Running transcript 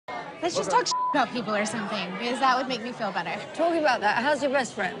Let's just talk about people or something, because that would make me feel better. Talking about that, how's your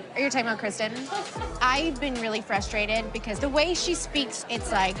best friend? Are you talking about Kristen? I've been really frustrated because the way she speaks,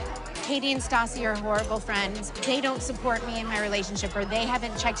 it's like Katie and Stassi are horrible friends. They don't support me in my relationship, or they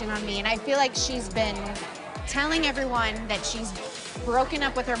haven't checked in on me. And I feel like she's been telling everyone that she's broken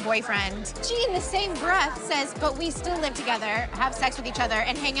up with her boyfriend. She, in the same breath, says, but we still live together, have sex with each other,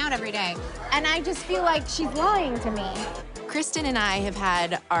 and hang out every day. And I just feel like she's lying to me. Kristen and I have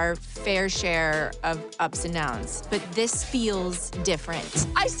had our fair share of ups and downs, but this feels different.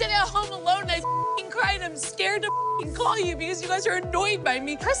 I sit at home alone and I cried. I'm scared to call you because you guys are annoyed by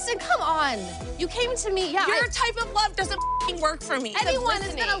me. Kristen, come on. You came to me, yeah. Your type of love doesn't work for me. Anyone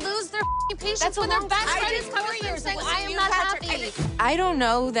is gonna lose their patience when their best friend is coming to them saying, I am not happy. I don't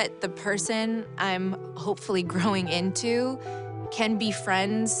know that the person I'm hopefully growing into can be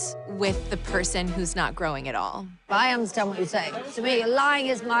friends with the person who's not growing at all. I understand what you're saying. To me, lying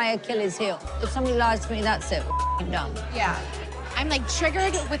is my Achilles heel. If somebody lies to me, that's it. We're done. Yeah. I'm like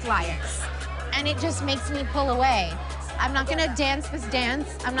triggered with liars. And it just makes me pull away. I'm not gonna dance this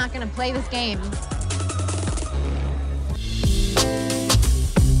dance. I'm not gonna play this game.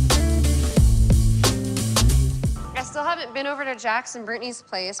 I still haven't been over to Jax and Brittany's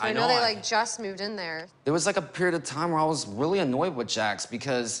place, but I know they like just moved in there. There was like a period of time where I was really annoyed with Jax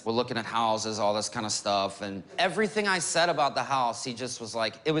because we're looking at houses, all this kind of stuff, and everything I said about the house, he just was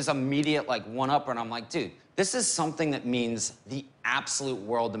like, it was immediate like one-upper, and I'm like, dude, this is something that means the absolute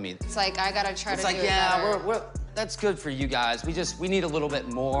world to me. It's like, I gotta try to do it better. It's like, yeah, that's good for you guys. We need a little bit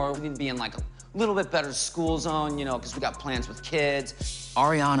more. We need to be in like a little bit better school zone, you know, because we got plans with kids.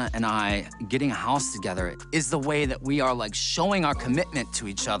 Ariana and I getting a house together is the way that we are like showing our commitment to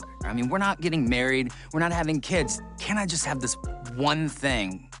each other. I mean, we're not getting married, we're not having kids. Can I just have this one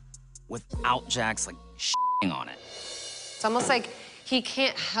thing without Jax like shitting on it? It's almost like he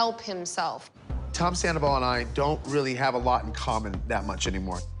can't help himself. Tom Sandoval and I don't really have a lot in common that much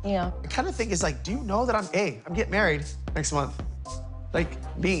anymore. Yeah. I kind of think it's like, do you know that I'm getting married next month? Like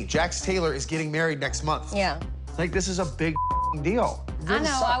me, Jax Taylor is getting married next month. Yeah. Like, this is a big deal. I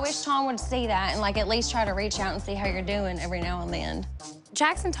know, I wish Tom would see that and like at least try to reach out and see how you're doing every now and then.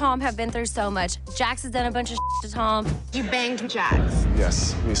 Jax and Tom have been through so much. Jax has done a bunch of to Tom. You banged Jax.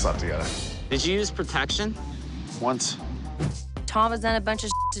 Yes, we slept together. Did you use protection? Once. Tom has done a bunch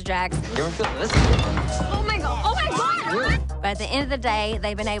of to Jax. You ever feel this? Oh my God, oh my God! But at the end of the day,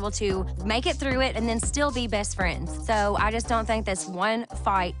 they've been able to make it through it and then still be best friends. So I just don't think this one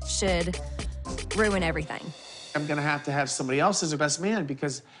fight should ruin everything. I'm gonna have to have somebody else as a best man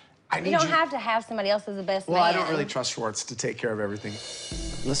because I need you. don't have to have somebody else as the best man. Well, I don't really trust Schwartz to take care of everything.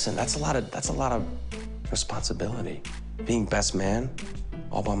 Listen, that's a lot of responsibility. Being best man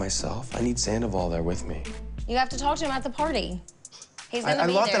all by myself. I need Sandoval there with me. You have to talk to him at the party. He's gonna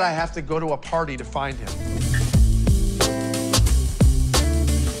be there. I love that I have to go to a party to find him.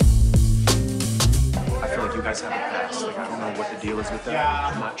 I feel like you guys have a past. Like, I don't know what the deal is with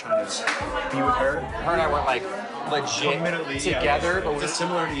that. I'm not trying to be with her. Her and I weren't like legit together, but it's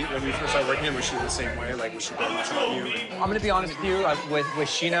similar to when we first started working together. Was she the same way? Like, was she very much like you? I'm gonna be honest with you. With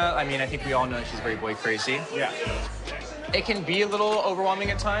Scheana, I mean, I think we all know that she's very boy crazy. Yeah. It can be a little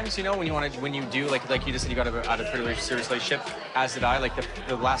overwhelming at times, you know, when you do, like you just said, you got out of a pretty serious relationship, as did I. Like,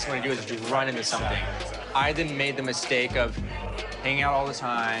 the last thing I want to do is just run into something. I then made the mistake of hanging out all the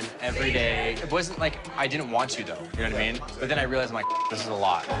time, every day. It wasn't like I didn't want to, though, you know what I mean? But then I realized, I'm like, this is a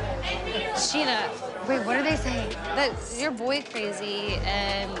lot. Scheana, wait, what are they saying? That you're boy crazy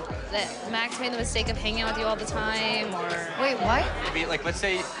and that Max made the mistake of hanging out with you all the time, or... Wait, what? Maybe, like, let's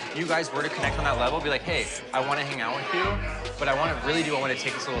say you guys were to connect on that level, be like, hey, I want to hang out with you, but I want to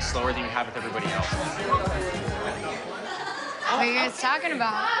take this a little slower than you have with everybody else. What are you guys talking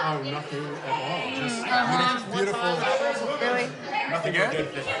about? Oh, nothing at all. Just beautiful. Really? Nothing good.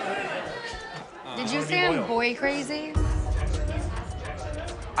 Did you say I'm boy crazy?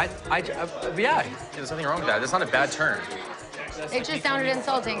 Yeah, there's nothing wrong with that. That's not a bad term. It just sounded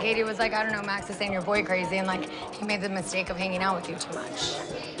insulting. Katie was like, I don't know, Max is saying you're boy crazy, and like, he made the mistake of hanging out with you too much.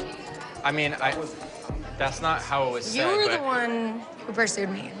 I mean, that's not how it was said. You were the one who pursued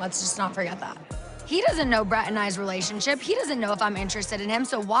me. Let's just not forget that. He doesn't know Brett and I's relationship. He doesn't know if I'm interested in him,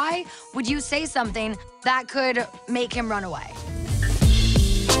 so why would you say something that could make him run away?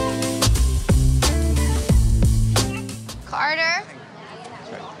 Carter?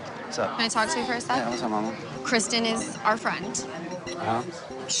 What's up? Can I talk to you for a sec? Yeah, what's up, Mama? Kristen is our friend. Uh-huh.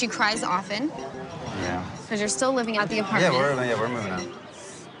 She cries often. Yeah. Because you're still living at the apartment. Yeah, we're moving out.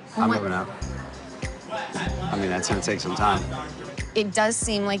 I'm moving out. I mean, that's gonna take some time. It does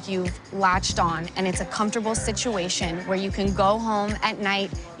seem like you've latched on, and it's a comfortable situation where you can go home at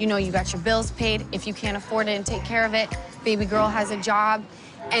night, you know you got your bills paid. If you can't afford it and take care of it, baby girl has a job,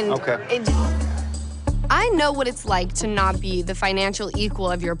 and Okay. I know what it's like to not be the financial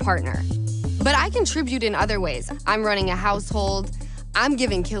equal of your partner. But I contribute in other ways. I'm running a household, I'm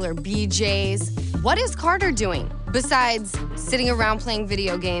giving killer BJs. What is Carter doing besides sitting around playing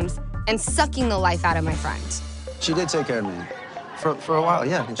video games and sucking the life out of my friend? She did take care of me. For a while,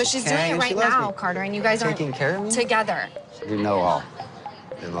 yeah. But she's doing it right now, Carter, and you guys aren't taking care of me together. You know all.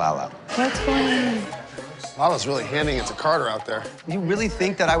 And Lala. What's going on? Lala's really handing it to Carter out there. You really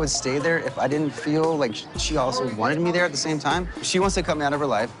think that I would stay there if I didn't feel like she also wanted me there at the same time? If she wants to cut me out of her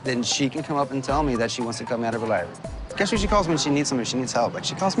life, then she can come up and tell me that she wants to cut me out of her life. Guess who she calls when she needs something, she needs help? Like,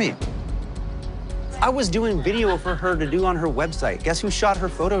 she calls me. I was doing video for her to do on her website. Guess who shot her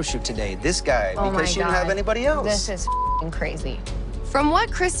photo shoot today? This guy, because she didn't have anybody else. This is crazy. From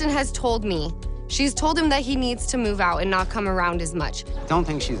what Kristen has told me, she's told him that he needs to move out and not come around as much. I don't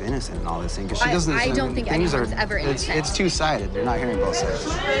think she's innocent in all this thing, because she doesn't. I don't think anyone's ever innocent. It's two-sided. They're not hearing both sides.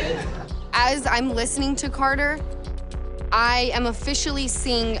 As I'm listening to Carter, I am officially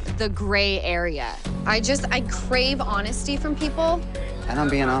seeing the gray area. I crave honesty from people. And I'm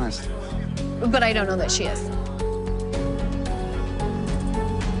being honest. But I don't know that she is.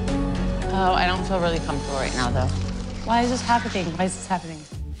 Oh, I don't feel really comfortable right now, though. Why is this happening? Why is this happening?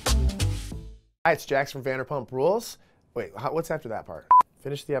 Hi, it's Jax from Vanderpump Rules. Wait, what's after that part?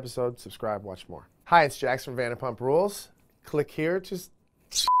 Finish the episode, subscribe, watch more. Hi, it's Jax from Vanderpump Rules. Click here to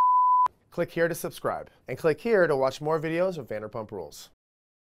subscribe, and click here to watch more videos of Vanderpump Rules.